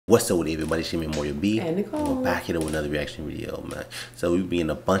What's up with everybody? It's Memorial B. And Nicole. We're back here with another reaction video, man. So we've been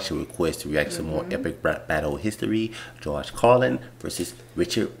a bunch of requests to react to some more epic battle history. George Carlin versus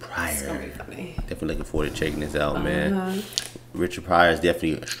Richard Pryor. It's gonna be funny. Definitely looking forward to checking this out, man. Richard Pryor is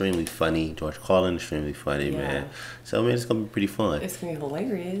definitely extremely funny. George Carlin extremely funny, man. So man, it's gonna be pretty fun. It's gonna be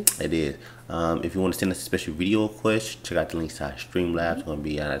hilarious. It is. If you want to send us a special video request, check out the links to our Streamlabs. It's gonna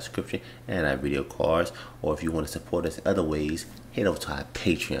be in our description and our video cards. Or if you want to support us in other ways, head over to our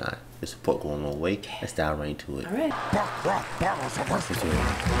Patreon. The support going a long way. Let's dive right into it. All right. George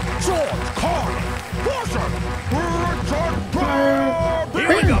Carlin versus Richard Pryor. Here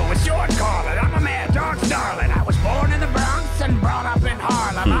we go with George Carlin. I'm a mad dog's darling. I was born in the Bronx and brought up in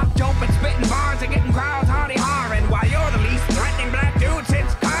Harlem. I'm jumping, spitting bars and getting crowds hardy harring. While you're the least threatening black dude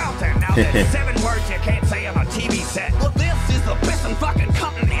since Carlton. Now there's 7 words you can't say on a TV set. Well, this is the pissin' fucking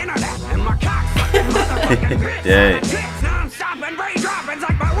cutting internet. And my cocksucking motherfucking grits. Tits non-stop and brain droppings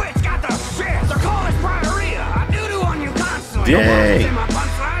like my witch got the shit. So call it Pryor. I do on you constantly. No words in my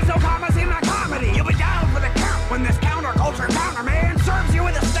punchlines, no commas in my comedy. You'll be down for the count when this counterculture counterman serves you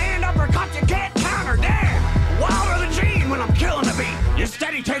with a stand-up or cut you can't counter. Damn, wilder than Gene when I'm killing the beat. You're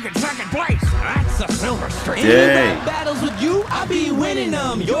steady taking second place. That's a silver streak. Rap battles with you, I be winning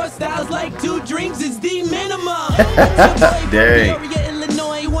them. Your style's like 2 drinks is the minimum. Pryor,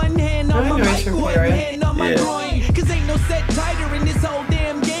 Illinois, one hand on my mic, one hand on my groin. Cause ain't no set tighter in this whole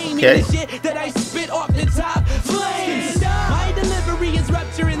damn game. The shit that I spit off the top flames. My delivery is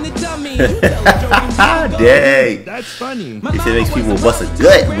rupture in the tummy. Dang. That's funny. He said makes people bust a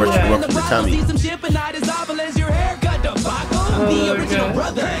gut rupture in the tummy. The original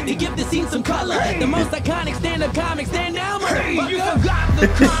brother to give the scene some color. The most iconic stand-up comic. Stand down, motherfucker. You forgot the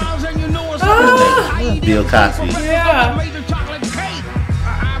clowns and you know it's Bill Cosby. Yeah. made the chocolate cake.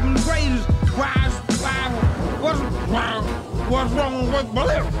 I'm greatest. What's wrong with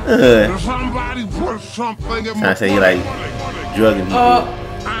Bolero? Somebody put something in my I say you like drugging people.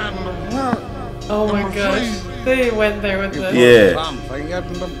 Oh my gosh. They went there with this. Yeah. Something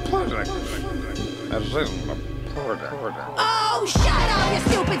in the pudding. As in the pudding. Oh, shut up, you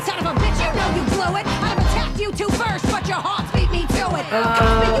stupid son of a bitch. You know you blew it. I've attacked you 2 first, but your heart beat me to it. You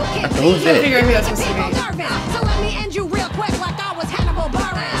can't who's that? Figure who that's supposed to people be. nervous. So let me end you real quick like I was Hannibal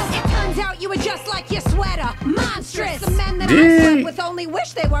Buress. It turns out you were just like your sweater. Monstrous. The men that I slept with only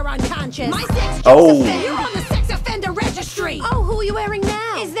wish they were unconscious. My sex offender. You're on the sex offender registry. Oh, who are you wearing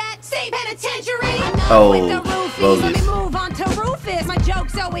now? Is that state penitentiary? With the roofies. Let me move on to Rufus. My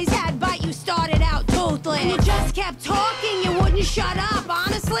jokes always had bite. You started out toothless. And you just kept talking. You wouldn't shut up.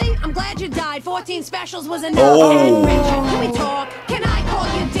 Honestly, I'm glad you died. 14 specials was enough. And Richard, can we talk? Can I call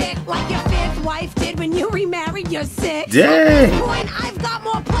you Dick like your 5th wife did when you remarried your 6th? At this point, I've got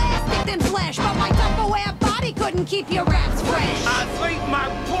more plastic than flesh, but my Tupperware body couldn't keep your raps fresh. I think my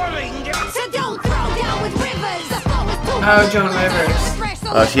pudding. So don't throw down with Rivers. The flow is too Oh, Joan Rivers.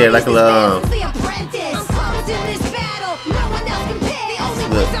 Oh, she had like a little The Apprentice. I'm close in this battle. No one else compares. The only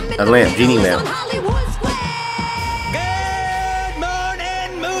place I'm in a the lamp, middle genie is lamp. on Hollywood Square. Good morning,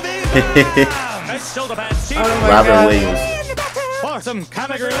 movie. Let's show the bad Robin Williams. For some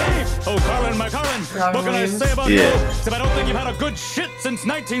comic relief. Oh, Carlin, my Carlin. What can I say about Yeah. you? Except I don't think you've had a good shit since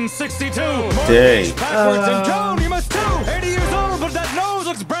 1962. Dang. Backwards and Joan, you must too. 80 years old, but that nose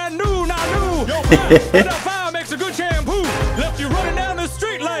looks brand new, now new. Your fire makes a good shampoo. Left you running down the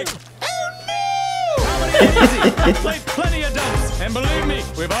street like, oh no! Comedy ain't easy. Played plenty of dumps. And believe me,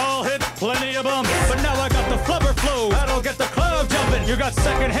 we've all hit plenty of bumps. But now I got the flubber flow. That'll get the club jumping. You got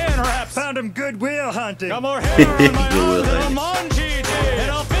second-hand raps. Found him Goodwill hunting. Got more hair on my arms than a Monji.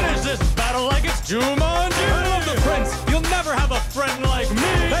 And I'll finish this battle like it's Jumanji. I love the prince. You'll never have a friend like me.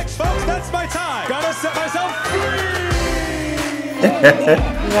 Thanks, folks. That's my time. Gotta set myself free.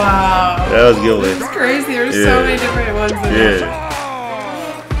 Wow. That was a good one. It's crazy. There's so many different ones in there.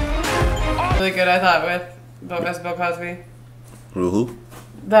 Really good, I thought, with Bill Cosby. Who?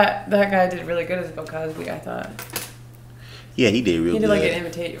 That guy did really good as Bill Cosby, I thought. Yeah, he did real He did good. like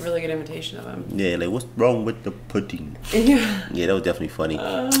an really good imitation of him. Yeah, like what's wrong with the pudding? Yeah. Yeah, that was definitely funny.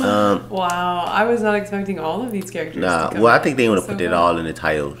 Wow, I was not expecting all of these characters. Nah, to come well, I think they want to so put it well. all in the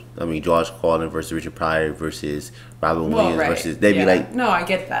titles. I mean, George Carlin versus Richard Pryor versus Robin Williams versus. They'd be like, no, I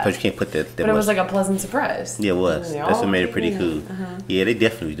get that. but you can't put that. But it was like a pleasant surprise. Yeah, it was. That's what made it pretty cool. Yeah, they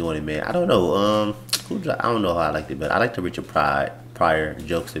definitely doing it, man. I don't know. I don't know how I liked it, but I like the Richard Pryor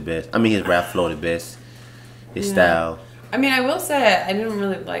jokes the best. I mean, his rap flow the best. His style. I mean, I will say I didn't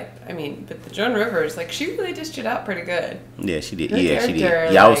really like. I mean, but the Joan Rivers, like, she really dished it out pretty good. Yeah, she did. Her Yeah, she did.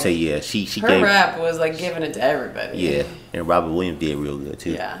 character, Yeah, I would like, say yeah. She Her gave. rap was like giving it to everybody. Yeah, and Robert Williams did real good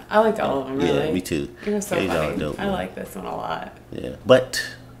too. Yeah, I liked all of them. Really. Yeah, me too. It was so They was all funny. dope, I man. like this one a lot. Yeah, but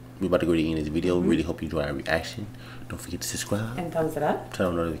we're about to go to the end of this video. Really hope you enjoyed our reaction. Don't forget to subscribe and thumbs it up. Turn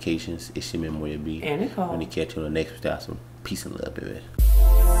on notifications. It's your Memoria B. And Nicole. When you catch you on the next with some peace and love, baby.